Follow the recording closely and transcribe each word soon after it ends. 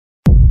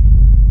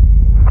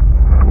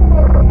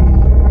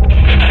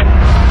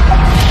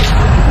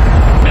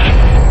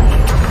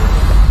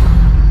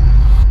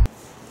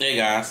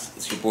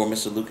boy,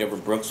 Mr. Luke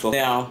Everett Brooks. Well,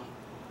 now,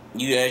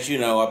 as you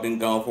know, I've been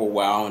gone for a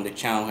while, and the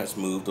channel has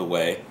moved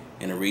away.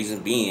 And the reason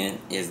being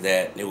is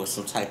that there was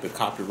some type of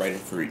copyright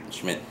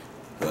infringement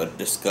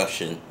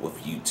discussion with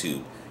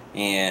YouTube.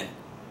 And,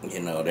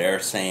 they're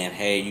saying,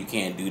 hey, you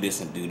can't do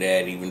this and do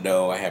that, even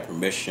though I have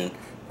permission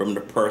from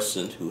the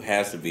person who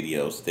has the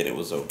videos that it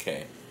was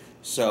okay.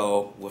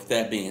 So, with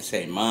that being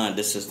said in mind,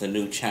 this is the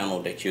new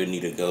channel that you'll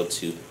need to go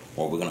to,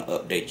 where we're going to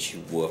update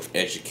you with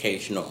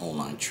educational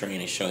online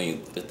training, showing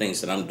you the things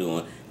that I'm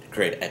doing to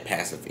create a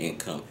passive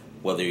income.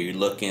 Whether you're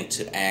looking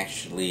to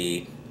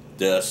actually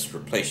just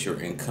replace your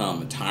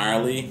income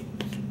entirely,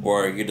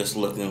 or you're just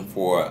looking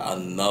for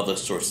another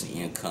source of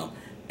income,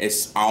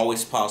 it's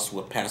always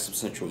possible with passive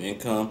central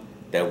income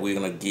that we're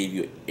going to give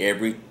you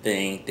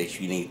everything that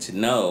you need to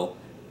know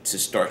to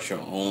start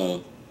your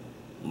own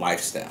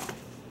lifestyle.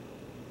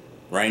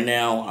 Right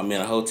now, I'm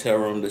in a hotel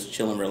room just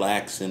chilling,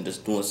 relaxing,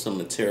 just doing some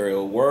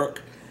material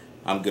work.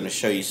 I'm going to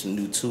show you some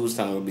new tools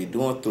that I'm going to be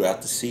doing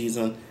throughout the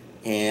season,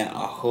 and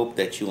I hope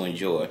that you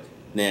enjoy.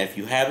 Now, if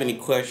you have any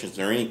questions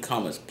or any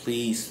comments,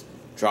 please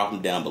drop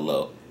them down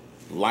below.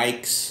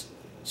 Likes,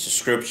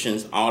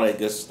 subscriptions, all that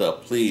good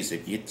stuff. Please,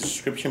 if you hit the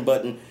subscription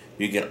button,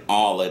 you get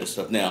all that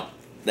stuff. Now,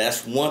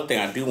 that's one thing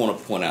I do want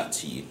to point out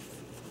to you.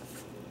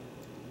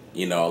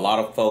 A lot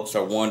of folks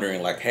are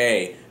wondering, like,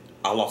 hey,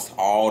 I lost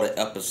all the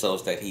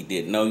episodes that he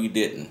did. No, you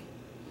didn't.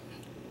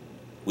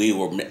 We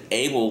were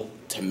able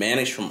to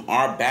manage from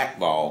our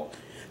backlog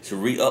to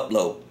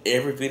re-upload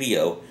every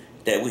video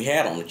that we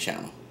had on the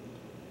channel.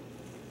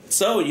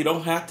 So you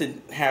don't have to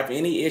have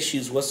any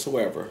issues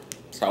whatsoever.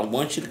 So I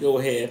want you to go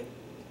ahead,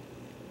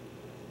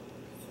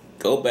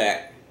 go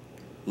back,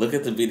 look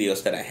at the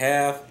videos that I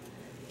have.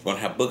 I'm going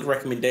to have book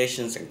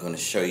recommendations. I'm going to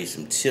show you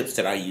some tips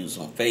that I use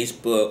on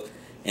Facebook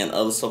and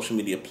other social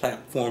media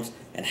platforms,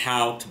 and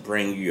how to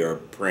bring your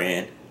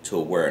brand to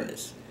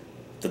awareness.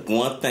 The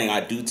one thing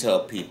I do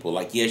tell people,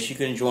 like, yes, you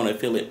can join an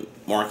affiliate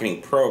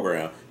marketing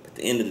program, but at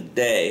the end of the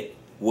day,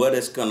 what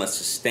is going to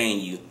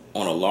sustain you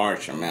on a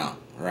large amount,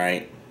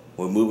 right?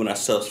 We're moving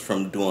ourselves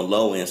from doing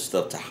low-end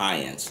stuff to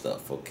high-end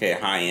stuff, okay?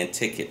 High-end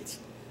tickets,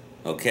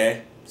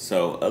 okay?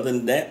 So other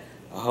than that,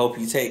 I hope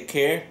you take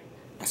care.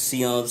 I'll see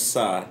you on the other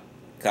side.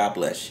 God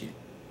bless you.